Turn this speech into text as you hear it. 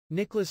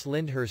Nicholas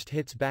Lyndhurst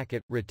hits back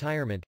at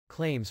retirement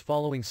claims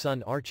following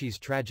son Archie's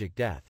tragic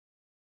death.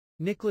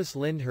 Nicholas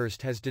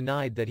Lyndhurst has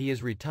denied that he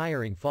is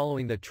retiring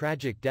following the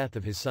tragic death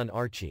of his son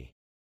Archie.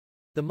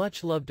 The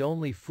much-loved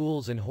Only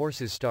Fools and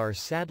Horses star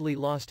sadly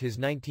lost his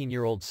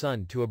 19-year-old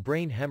son to a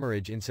brain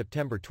hemorrhage in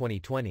September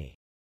 2020.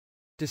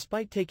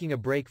 Despite taking a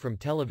break from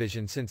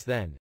television since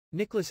then,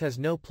 Nicholas has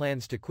no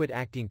plans to quit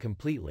acting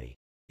completely.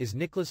 Is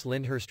Nicholas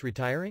Lyndhurst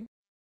retiring?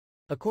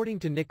 According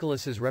to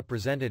Nicholas's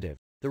representative,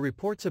 the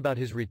reports about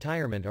his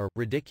retirement are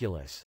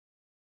ridiculous.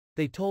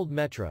 They told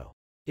Metro,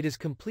 "It is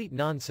complete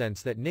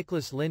nonsense that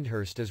Nicholas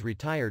Lyndhurst is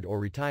retired or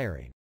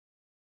retiring.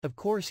 Of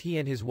course he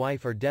and his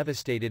wife are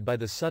devastated by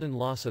the sudden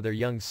loss of their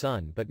young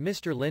son, but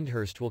Mr.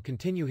 Lyndhurst will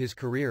continue his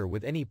career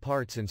with any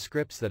parts and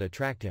scripts that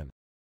attract him."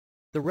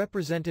 The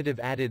representative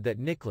added that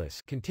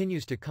Nicholas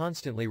continues to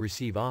constantly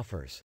receive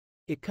offers.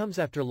 It comes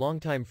after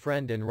longtime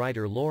friend and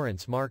writer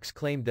Lawrence Marks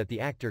claimed that the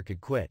actor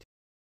could quit.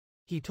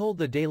 He told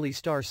the Daily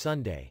Star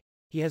Sunday,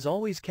 "He has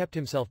always kept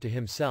himself to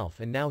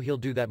himself and now he'll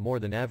do that more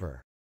than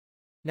ever.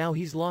 Now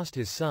he's lost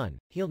his son,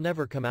 he'll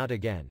never come out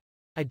again.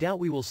 I doubt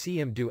we will see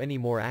him do any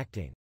more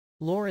acting."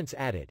 Lawrence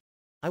added,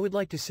 "I would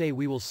like to say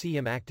we will see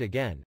him act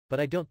again, but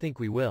I don't think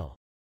we will."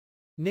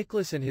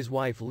 Nicholas and his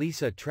wife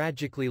Lisa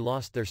tragically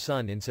lost their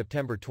son in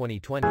September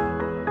 2020.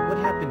 What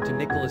happened to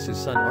Nicholas's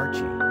son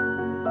Archie?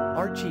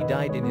 Archie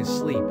died in his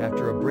sleep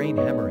after a brain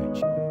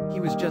hemorrhage. He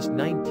was just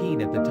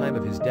 19 at the time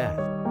of his death.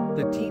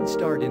 The teen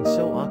starred in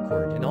So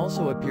Awkward and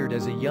also appeared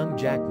as a young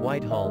Jack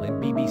Whitehall in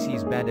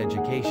BBC's Bad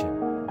Education.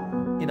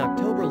 In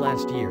October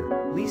last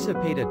year, Lisa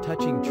paid a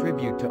touching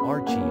tribute to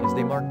Archie as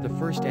they marked the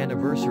first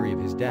anniversary of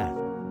his death.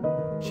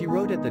 She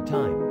wrote at the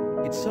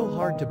time, "It's so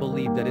hard to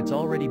believe that it's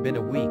already been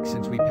a week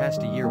since we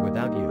passed a year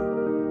without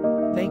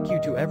you. Thank you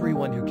to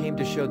everyone who came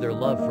to show their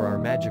love for our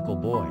magical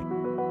boy.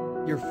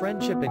 Your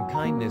friendship and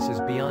kindness is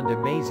beyond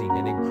amazing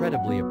and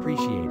incredibly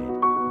appreciated.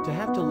 To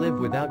have to live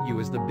without you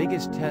is the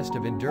biggest test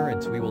of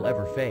endurance we will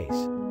ever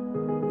face.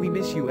 We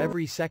miss you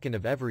every second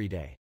of every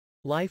day.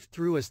 Life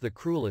threw us the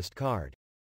cruelest card.